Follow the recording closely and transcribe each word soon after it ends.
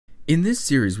In this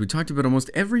series, we talked about almost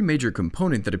every major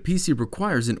component that a PC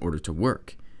requires in order to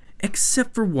work,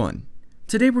 except for one.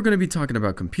 Today we're going to be talking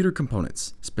about computer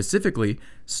components, specifically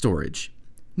storage.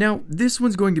 Now, this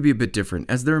one's going to be a bit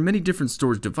different as there are many different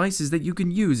storage devices that you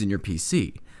can use in your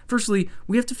PC. Firstly,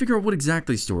 we have to figure out what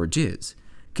exactly storage is.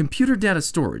 Computer data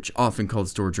storage, often called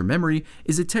storage or memory,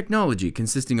 is a technology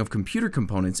consisting of computer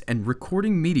components and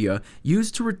recording media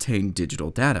used to retain digital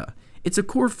data. It's a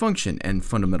core function and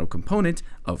fundamental component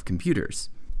of computers.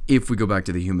 If we go back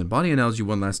to the human body analogy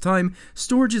one last time,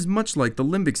 storage is much like the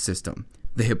limbic system,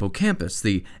 the hippocampus,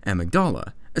 the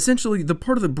amygdala, essentially the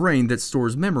part of the brain that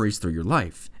stores memories through your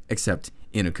life, except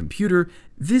in a computer,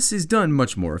 this is done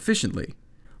much more efficiently.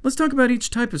 Let's talk about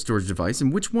each type of storage device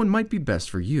and which one might be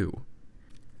best for you.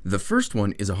 The first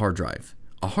one is a hard drive.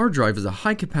 A hard drive is a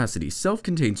high-capacity,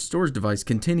 self-contained storage device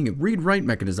containing a read-write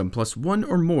mechanism plus one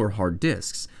or more hard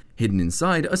disks, hidden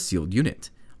inside a sealed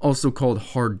unit, also called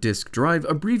hard disk drive,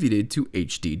 abbreviated to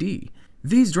HDD.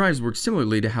 These drives work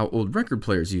similarly to how old record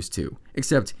players used to,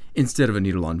 except instead of a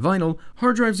needle on vinyl,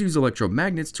 hard drives use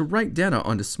electromagnets to write data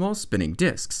onto small spinning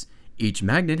disks. Each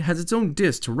magnet has its own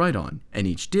disk to write on, and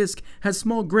each disk has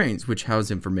small grains which house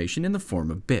information in the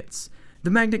form of bits. The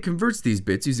magnet converts these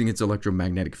bits using its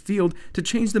electromagnetic field to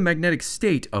change the magnetic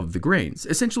state of the grains,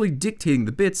 essentially dictating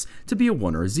the bits to be a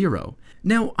 1 or a 0.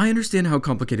 Now, I understand how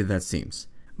complicated that seems,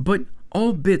 but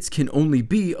all bits can only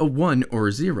be a 1 or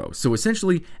a 0, so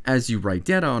essentially, as you write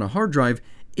data on a hard drive,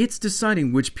 it's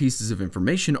deciding which pieces of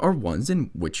information are 1s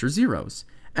and which are 0s.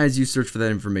 As you search for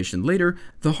that information later,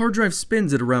 the hard drive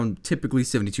spins at around typically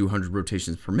 7,200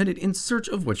 rotations per minute in search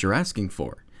of what you're asking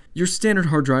for. Your standard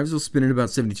hard drives will spin at about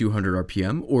 7,200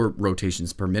 RPM, or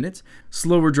rotations per minute.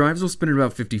 Slower drives will spin at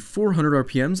about 5,400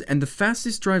 RPMs, and the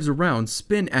fastest drives around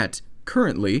spin at,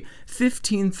 currently,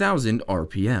 15,000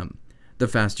 RPM. The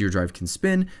faster your drive can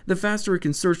spin, the faster it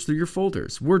can search through your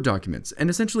folders, Word documents, and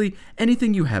essentially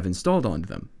anything you have installed onto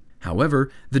them.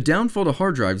 However, the downfall to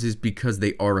hard drives is because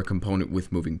they are a component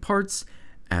with moving parts.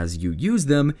 As you use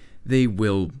them, they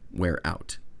will wear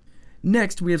out.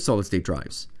 Next, we have solid-state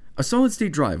drives. A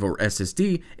solid-state drive, or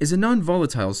SSD, is a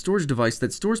non-volatile storage device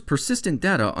that stores persistent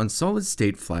data on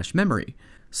solid-state flash memory.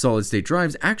 Solid-state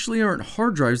drives actually aren't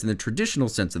hard drives in the traditional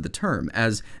sense of the term,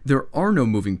 as there are no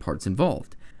moving parts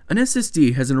involved. An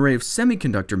SSD has an array of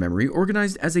semiconductor memory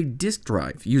organized as a disk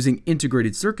drive, using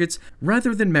integrated circuits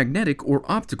rather than magnetic or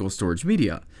optical storage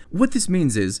media. What this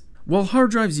means is, while hard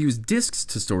drives use disks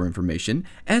to store information,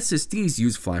 SSDs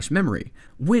use flash memory,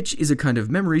 which is a kind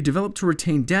of memory developed to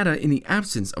retain data in the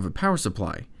absence of a power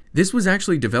supply. This was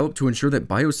actually developed to ensure that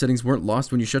BIOS settings weren't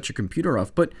lost when you shut your computer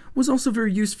off, but was also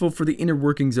very useful for the inner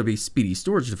workings of a speedy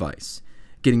storage device.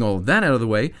 Getting all of that out of the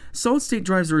way, solid-state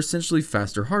drives are essentially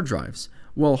faster hard drives.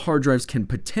 While hard drives can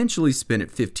potentially spin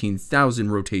at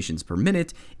 15,000 rotations per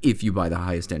minute if you buy the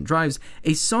highest end drives,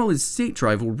 a solid-state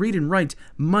drive will read and write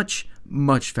much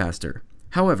faster.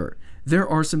 However, there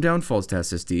are some downfalls to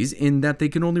SSDs in that they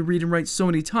can only read and write so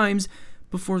many times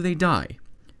before they die.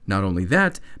 Not only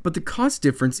that, but the cost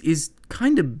difference is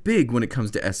kinda big when it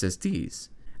comes to SSDs.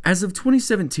 As of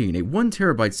 2017, a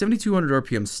 1TB 7200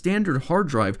 RPM standard hard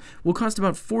drive will cost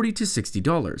about $40 to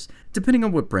 $60, depending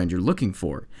on what brand you're looking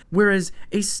for, whereas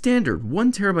a standard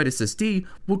 1TB SSD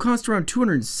will cost around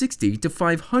 $260 to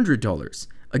 $500,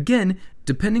 again,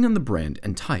 depending on the brand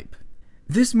and type.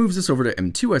 This moves us over to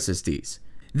M.2 SSDs.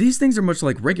 These things are much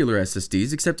like regular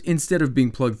SSDs, except instead of being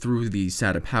plugged through the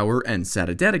SATA power and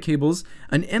SATA data cables,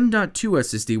 an M.2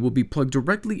 SSD will be plugged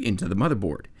directly into the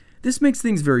motherboard. This makes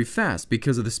things very fast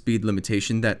because of the speed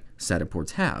limitation that SATA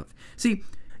ports have. See,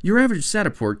 your average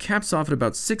SATA port caps off at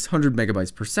about 600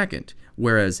 megabytes per second,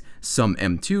 whereas some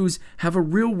M.2s have a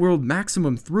real-world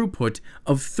maximum throughput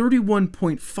of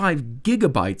 31.5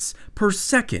 gigabytes per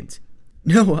second.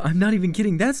 No, I'm not even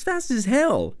kidding, that's fast as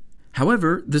hell!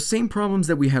 However, the same problems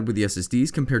that we had with the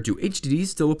SSDs compared to HDDs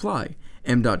still apply.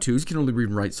 M.2s can only read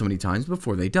and write so many times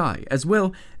before they die. As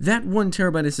well, that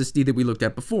 1TB SSD that we looked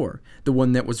at before, the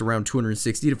one that was around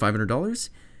 $260 to $500?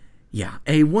 Yeah,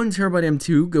 a 1TB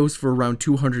M.2 goes for around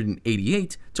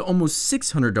 $288 to almost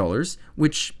 $600,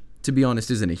 which, to be honest,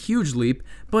 isn't a huge leap,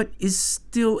 but is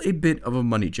still a bit of a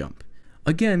money jump.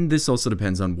 Again, this also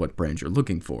depends on what brand you're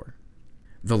looking for.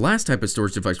 The last type of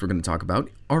storage device we're going to talk about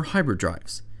are hybrid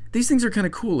drives. These things are kind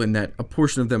of cool in that a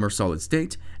portion of them are solid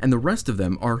state and the rest of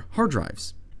them are hard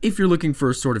drives. If you're looking for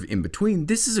a sort of in-between,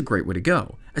 this is a great way to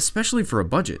go, especially for a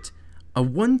budget. A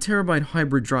 1TB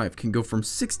hybrid drive can go from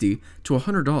 $60 to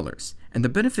 $100, and the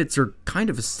benefits are kind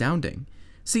of astounding.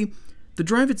 See, the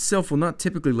drive itself will not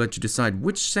typically let you decide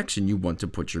which section you want to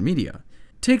put your media.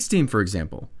 Take Steam for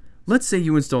example. Let's say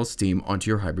you install Steam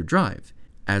onto your hybrid drive.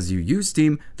 As you use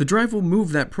Steam, the drive will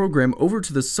move that program over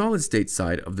to the solid-state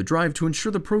side of the drive to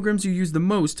ensure the programs you use the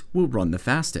most will run the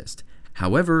fastest.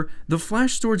 However, the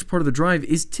flash storage part of the drive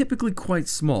is typically quite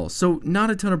small, so not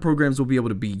a ton of programs will be able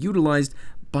to be utilized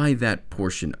by that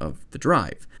portion of the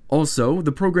drive. Also,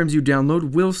 the programs you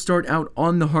download will start out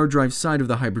on the hard drive side of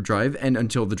the hybrid drive, and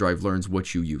until the drive learns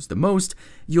what you use the most,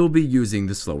 you'll be using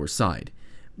the slower side.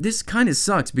 This kinda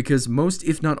sucks because most,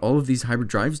 if not all, of these hybrid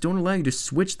drives don't allow you to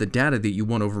switch the data that you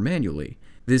want over manually.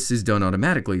 This is done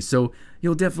automatically, so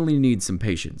you'll definitely need some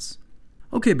patience.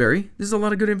 Okay, Barry, this is a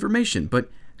lot of good information, but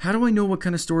how do I know what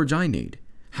kind of storage I need?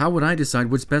 How would I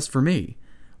decide what's best for me?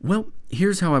 Well,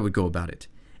 here's how I would go about it.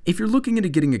 If you're looking into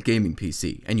getting a gaming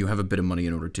PC, and you have a bit of money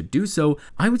in order to do so,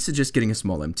 I would suggest getting a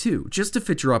small M2, just to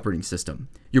fit your operating system.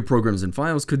 Your programs and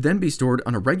files could then be stored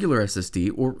on a regular SSD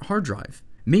or hard drive.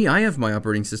 Me, I have my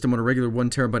operating system on a regular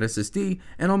 1TB SSD,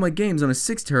 and all my games on a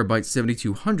 6TB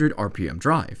 7200 RPM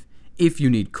drive. If you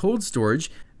need cold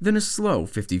storage, then a slow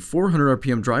 5400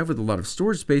 RPM drive with a lot of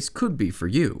storage space could be for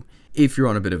you. If you're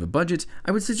on a bit of a budget,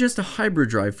 I would suggest a hybrid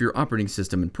drive for your operating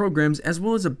system and programs, as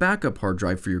well as a backup hard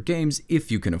drive for your games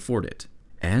if you can afford it.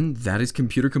 And that is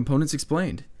Computer Components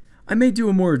Explained. I may do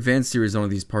a more advanced series on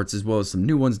these parts as well as some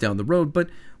new ones down the road, but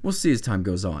we'll see as time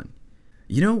goes on.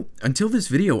 You know, until this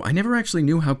video, I never actually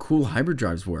knew how cool hybrid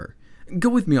drives were. Go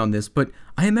with me on this, but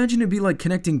I imagine it'd be like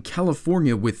connecting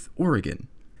California with Oregon.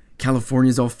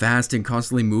 California's all fast and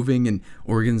constantly moving, and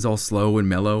Oregon's all slow and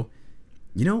mellow.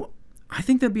 You know, I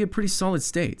think that'd be a pretty solid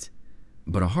state.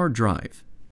 But a hard drive,